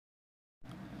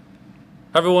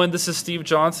Hi everyone, this is Steve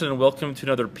Johnson and welcome to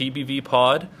another PBV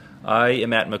pod. I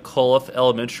am at McAuliffe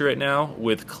Elementary right now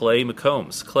with Clay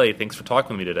McCombs. Clay, thanks for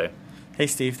talking with me today. Hey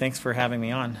Steve, thanks for having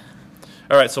me on.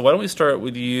 All right, so why don't we start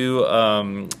with you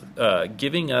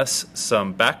giving us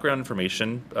some background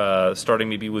information, starting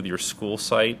maybe with your school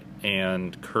site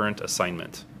and current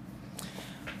assignment.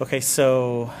 Okay,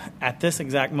 so at this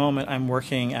exact moment, I'm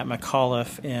working at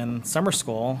McAuliffe in summer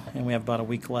school, and we have about a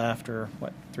week left, or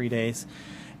 3 days.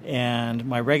 And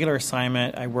my regular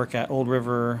assignment, I work at Old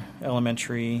River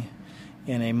Elementary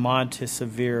in a mod to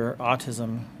severe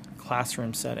autism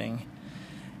classroom setting.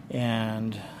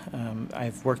 And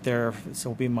I've worked there, so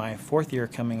it'll be my 4th year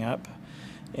coming up.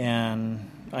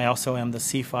 And I also am the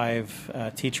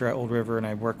C5 teacher at Old River, and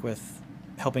I work with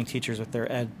helping teachers with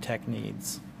their ed tech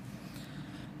needs.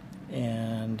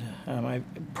 And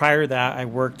prior to that, I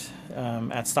worked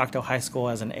at Stockdale High School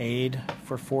as an aide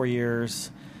for 4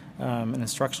 years, an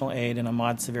instructional aide in a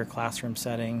mod severe classroom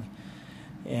setting.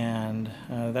 And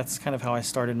that's kind of how I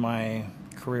started my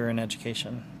career in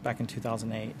education back in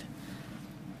 2008.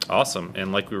 Awesome.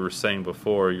 And like we were saying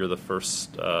before, you're the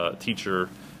first teacher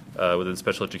within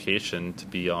special education to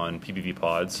be on PBV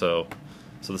Pod, so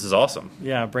this is awesome.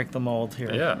 Yeah, break the mold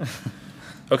here. Yeah.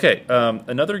 Okay,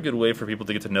 another good way for people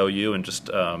to get to know you and just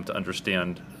to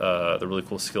understand the really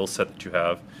cool skill set that you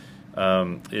have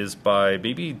is by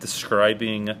maybe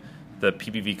describing the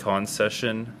PBV Con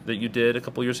session that you did a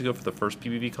couple years ago for the first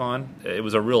PBV Con. It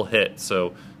was a real hit, so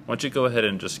why don't you go ahead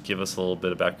and just give us a little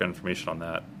bit of background information on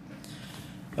that.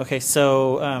 Okay,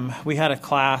 so we had a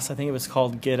class, I think it was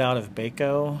called Get Out of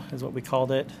Baco is what we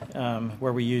called it,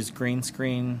 where we used green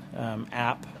screen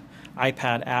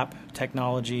iPad app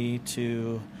technology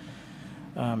to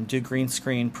do green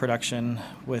screen production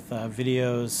with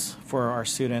videos for our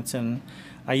students. And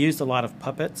I used a lot of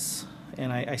puppets,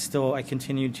 and I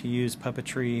continue to use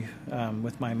puppetry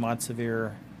with my Mod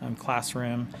Severe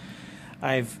classroom.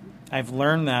 I've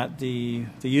learned that the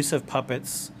use of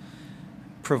puppets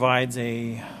provides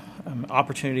a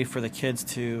opportunity for the kids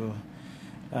to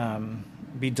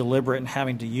be deliberate in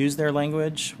having to use their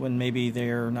language when maybe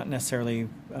they're not necessarily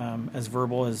as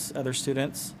verbal as other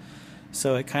students.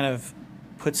 So it kind of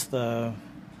puts the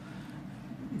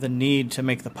need to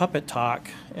make the puppet talk,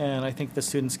 and I think the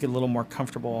students get a little more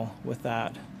comfortable with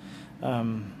that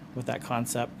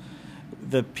concept.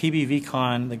 The PBV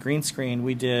Con, the green screen,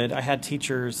 I had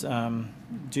teachers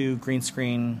do green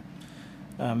screen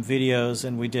videos,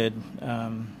 and we did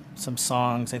some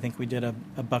songs. I think we did a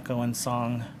Buck Owens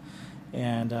song,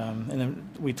 and then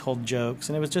we told jokes,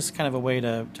 and it was just kind of a way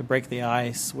to break the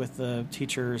ice with the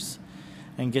teachers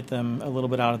and get them a little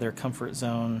bit out of their comfort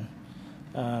zone.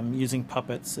 Using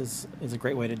puppets is a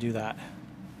great way to do that.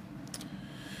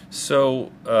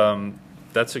 So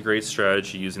that's a great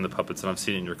strategy, using the puppets, and I've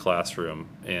seen it in your classroom,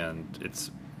 and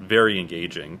it's very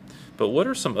engaging. But what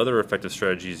are some other effective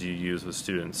strategies you use with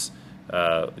students?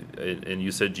 And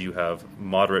you said you have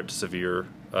moderate to severe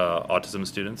autism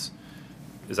students.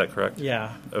 Is that correct?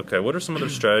 Yeah. Okay. What are some other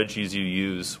strategies you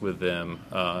use with them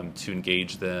to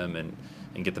engage them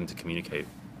and get them to communicate?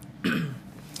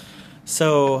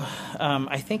 So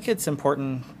I think it's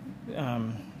important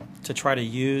to try to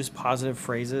use positive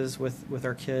phrases with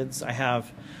our kids. I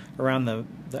have around the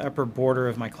upper border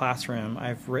of my classroom,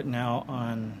 I've written out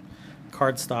on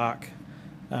cardstock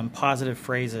positive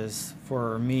phrases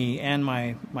for me and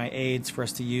my aides for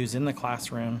us to use in the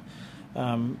classroom.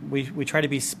 We try to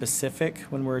be specific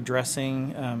when we're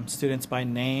addressing students by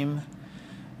name.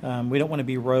 We don't want to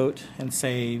be rote and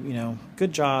say,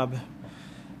 good job.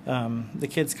 The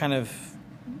kids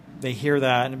they hear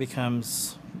that and it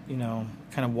becomes,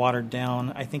 kind of watered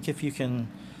down. I think if you can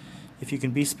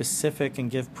be specific and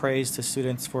give praise to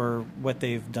students for what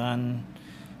they've done,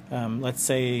 let's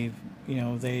say,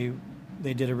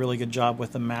 they did a really good job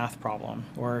with a math problem,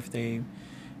 or if they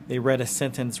read a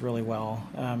sentence really well,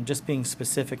 just being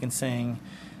specific and saying,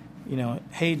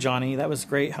 hey Johnny, that was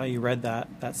great how you read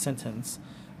that sentence.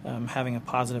 Having a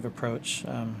positive approach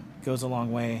goes a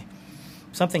long way.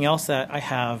 Something else that I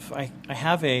have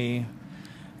a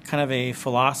kind of a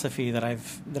philosophy that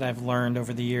I've learned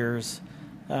over the years,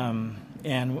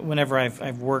 and whenever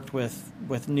I've worked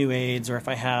with new aides, or if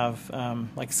I have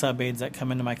like sub aides that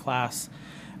come into my class,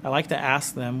 I like to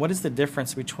ask them, what is the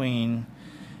difference between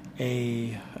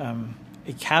a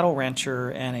cattle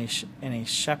rancher and a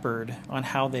shepherd on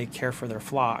how they care for their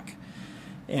flock?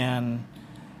 And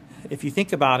if you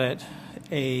think about it,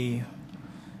 a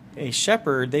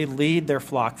shepherd, they lead their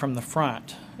flock from the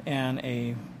front, and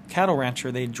a cattle rancher,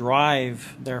 they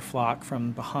drive their flock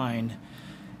from behind.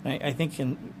 I think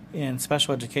in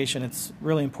special education, it's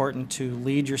really important to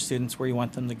lead your students where you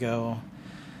want them to go,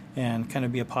 and kind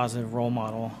of be a positive role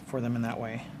model for them in that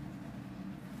way.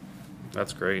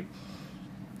 That's great.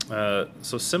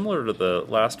 So similar to the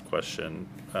last question,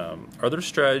 are there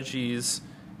strategies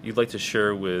you'd like to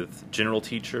share with general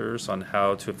teachers on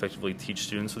how to effectively teach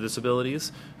students with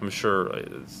disabilities? I'm sure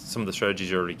some of the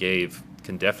strategies you already gave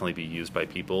can definitely be used by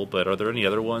people, but are there any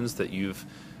other ones that you've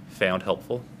found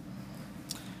helpful?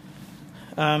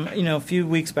 A few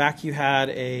weeks back you had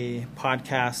a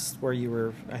podcast where you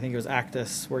were, I think it was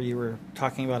Actus, where you were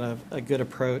talking about a good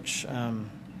approach,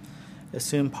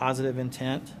 assume positive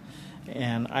intent.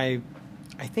 And I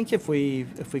think if we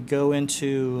go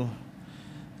into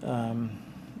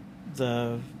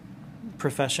the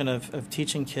profession of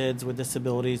teaching kids with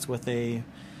disabilities with a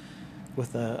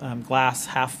glass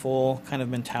half full kind of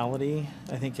mentality,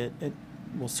 I think it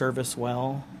will serve us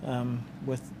well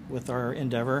with our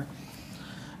endeavor.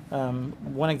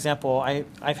 One example,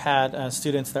 I've had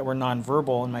students that were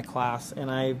nonverbal in my class,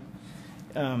 and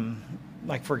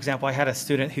like for example, I had a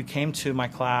student who came to my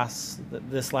class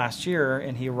this last year,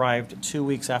 and he arrived 2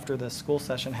 weeks after the school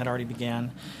session had already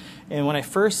began. And when I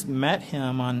first met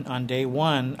him on day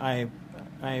one, I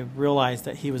realized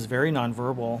that he was very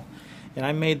nonverbal, and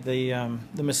I made the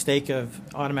mistake of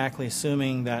automatically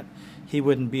assuming that he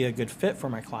wouldn't be a good fit for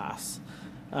my class.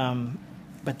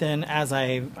 But then as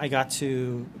I got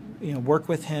to work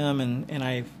with him, and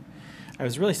I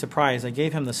was really surprised. I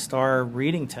gave him the STAR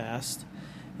reading test.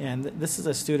 And this is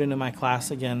a student in my class,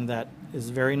 again, that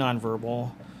is very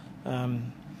nonverbal.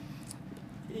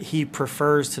 He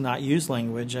prefers to not use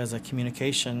language as a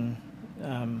communication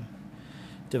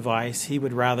device. He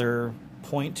would rather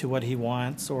point to what he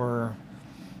wants, or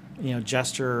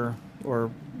gesture,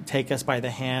 or take us by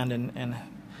the hand and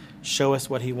show us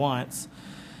what he wants.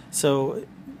 So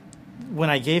when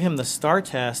I gave him the STAR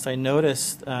test, I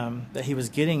noticed that he was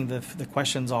getting the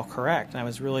questions all correct. And I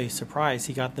was really surprised.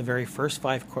 He got the very first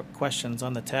 5 questions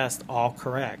on the test all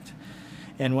correct.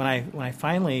 And when I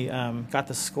finally got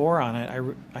the score on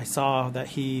it, I saw that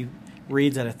he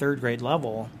reads at a 3rd grade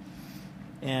level.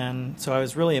 And so I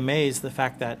was really amazed the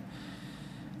fact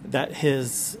that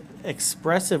his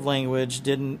expressive language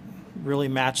didn't really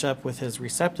match up with his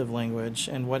receptive language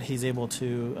and what he's able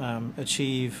to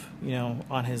achieve,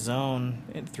 on his own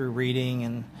through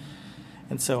reading.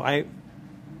 And so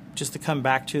just to come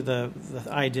back to the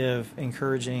idea of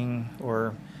encouraging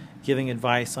or giving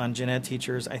advice on gen ed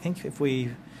teachers, I think if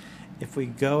we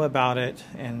go about it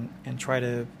and try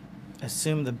to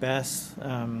assume the best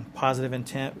positive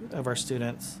intent of our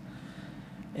students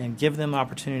and give them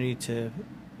opportunity to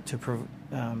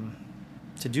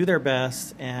do their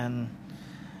best and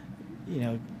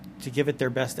to give it their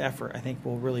best effort, I think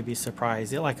we'll really be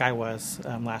surprised, like I was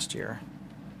last year.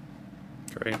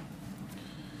 Great.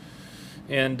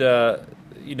 And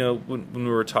when we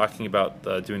were talking about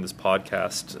doing this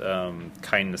podcast,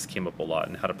 kindness came up a lot,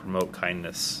 and how to promote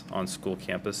kindness on school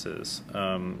campuses.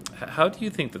 How do you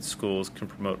think that schools can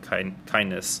promote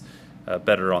kindness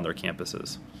better on their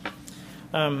campuses?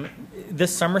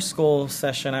 This summer school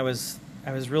session, I was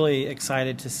really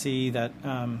excited to see that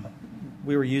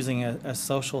we were using a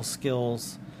social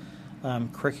skills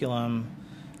curriculum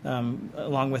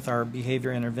along with our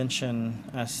behavior intervention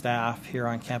staff here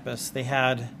on campus. They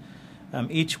had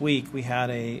each week we had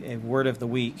a word of the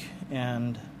week,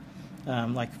 and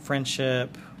like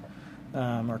friendship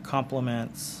or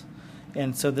compliments.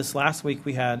 And so this last week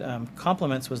we had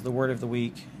compliments was the word of the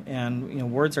week,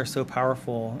 and words are so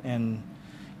powerful, and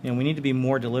we need to be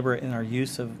more deliberate in our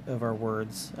use of our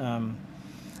words.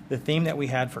 The theme that we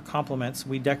had for compliments,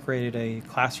 we decorated a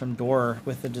classroom door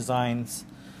with the designs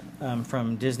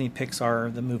from Disney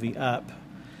Pixar, the movie Up.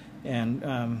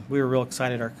 And we were real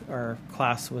excited our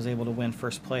class was able to win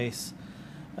first place.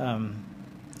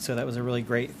 So that was a really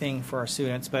great thing for our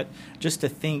students. But just to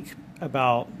think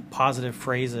about positive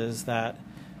phrases that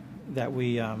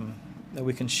we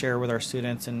can share with our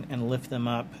students and lift them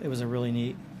up, it was a really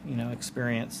neat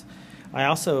experience. I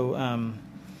also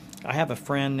I have a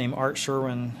friend named Art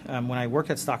Sherwin. When I worked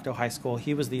at Stockdale High School,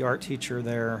 he was the art teacher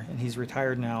there, and he's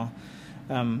retired now.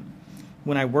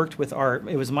 When I worked with Art,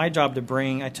 it was my job to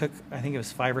bring, I think it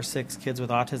was 5 or 6 kids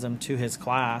with autism to his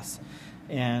class,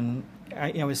 and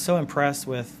I was so impressed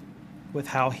with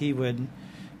how he would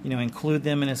include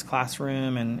them in his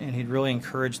classroom, and he'd really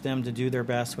encourage them to do their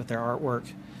best with their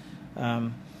artwork.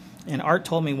 And Art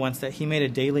told me once that he made a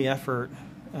daily effort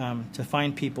to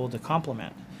find people to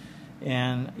compliment.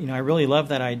 And I really love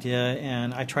that idea,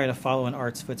 and I try to follow in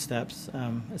Art's footsteps,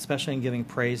 especially in giving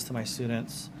praise to my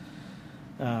students.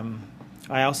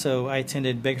 I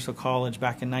attended Bakersfield College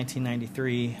back in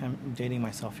 1993. I'm dating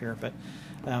myself here, but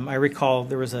I recall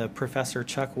there was a professor,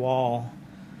 Chuck Wall,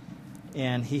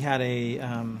 and he had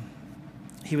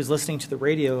he was listening to the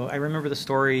radio. I remember the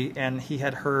story, and he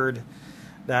had heard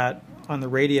that on the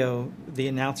radio, the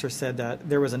announcer said that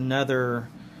there was another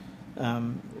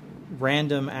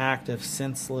random act of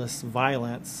senseless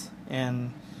violence,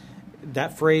 and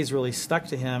that phrase really stuck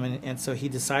to him, and so he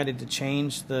decided to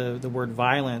change the word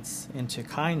violence into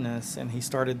kindness, and he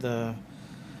started the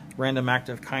Random Act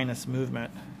of Kindness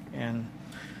movement. And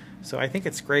so I think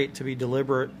it's great to be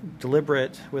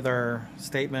deliberate with our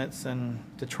statements and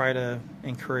to try to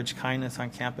encourage kindness on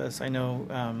campus. I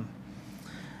know,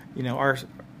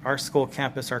 our school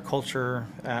campus, our culture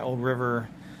at Old River,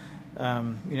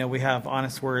 we have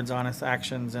honest words, honest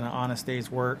actions, and an honest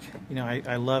day's work.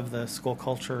 I love the school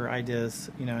culture ideas,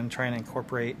 and trying to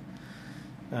incorporate,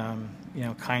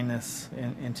 kindness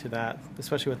into that,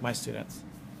 especially with my students.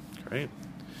 Great.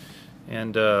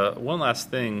 And one last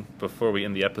thing before we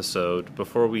end the episode.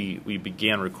 Before we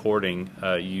began recording,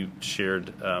 you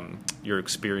shared your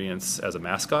experience as a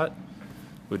mascot.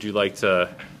 Would you like to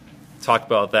talk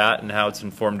about that and how it's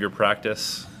informed your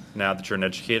practice now that you're an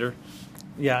educator?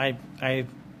 Yeah,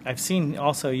 I've seen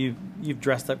also you've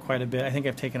dressed up quite a bit. I think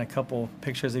I've taken a couple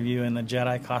pictures of you in the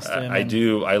Jedi costume. I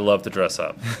do. I love to dress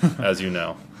up, as you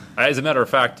know. As a matter of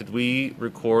fact, did we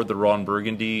record the Ron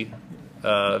Burgundy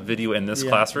video in this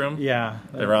classroom? Yeah.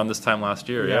 Around this time last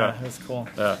year. Yeah, that's cool.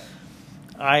 Yeah.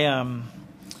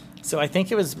 So I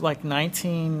think it was like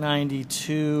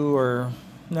 1992 or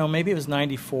no, maybe it was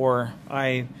 94.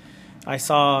 I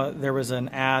saw there was an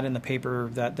ad in the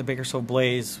paper that the Bakersfield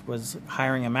Blaze was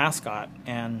hiring a mascot,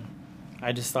 and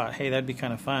I just thought, hey, that'd be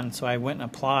kind of fun. So I went and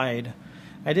applied.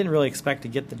 I didn't really expect to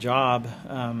get the job,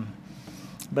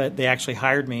 but they actually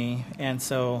hired me. And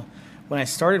so when I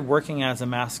started working as a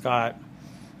mascot,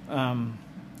 I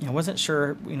wasn't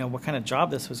sure, what kind of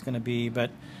job this was going to be. But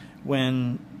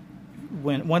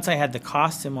once I had the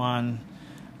costume on,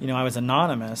 I was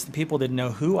anonymous. The people didn't know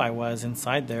who I was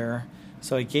inside there.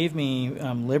 So it gave me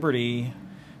liberty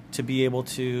to be able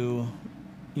to,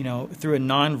 through a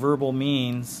nonverbal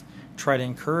means, try to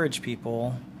encourage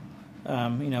people,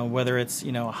 whether it's,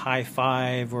 a high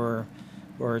five or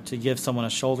to give someone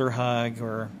a shoulder hug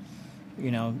or,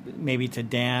 maybe to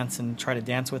dance and try to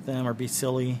dance with them or be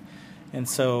silly. And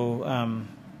so,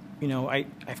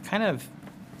 I've kind of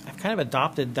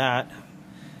adopted that.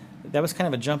 That was kind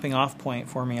of a jumping off point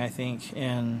for me, I think,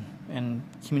 in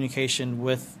communication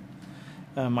with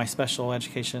my special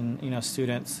education,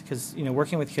 students, because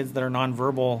working with kids that are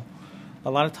nonverbal, a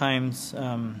lot of times,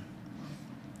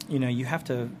 you have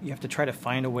to try to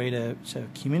find a way to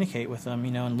communicate with them,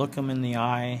 and look them in the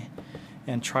eye,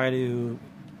 and try to,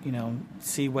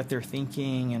 see what they're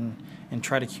thinking, and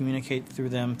try to communicate through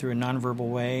them through a nonverbal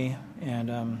way.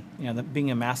 And being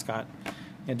a mascot,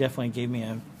 it definitely gave me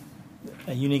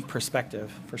a unique perspective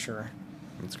for sure.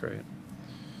 That's great.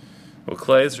 Well,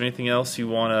 Clay, is there anything else you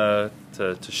want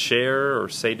to share or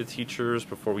say to teachers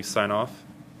before we sign off?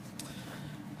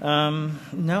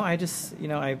 No, I just,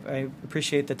 I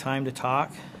appreciate the time to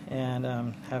talk and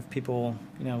have people,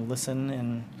 listen,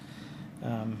 and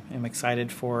I'm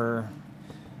excited for,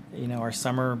 our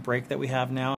summer break that we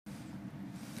have now.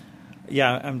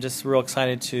 Yeah, I'm just real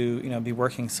excited to, be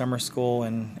working summer school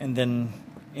and then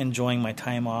enjoying my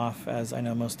time off, as I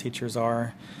know most teachers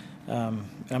are. And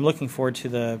I'm looking forward to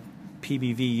the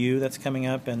PBVU that's coming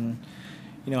up, and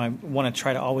I want to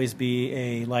try to always be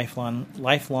a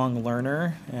lifelong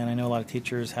learner, and I know a lot of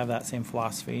teachers have that same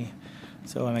philosophy,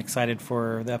 so I'm excited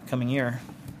for the upcoming year.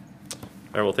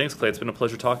 All right, well, thanks, Clay. It's been a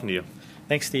pleasure talking to you.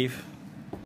 Thanks, Steve.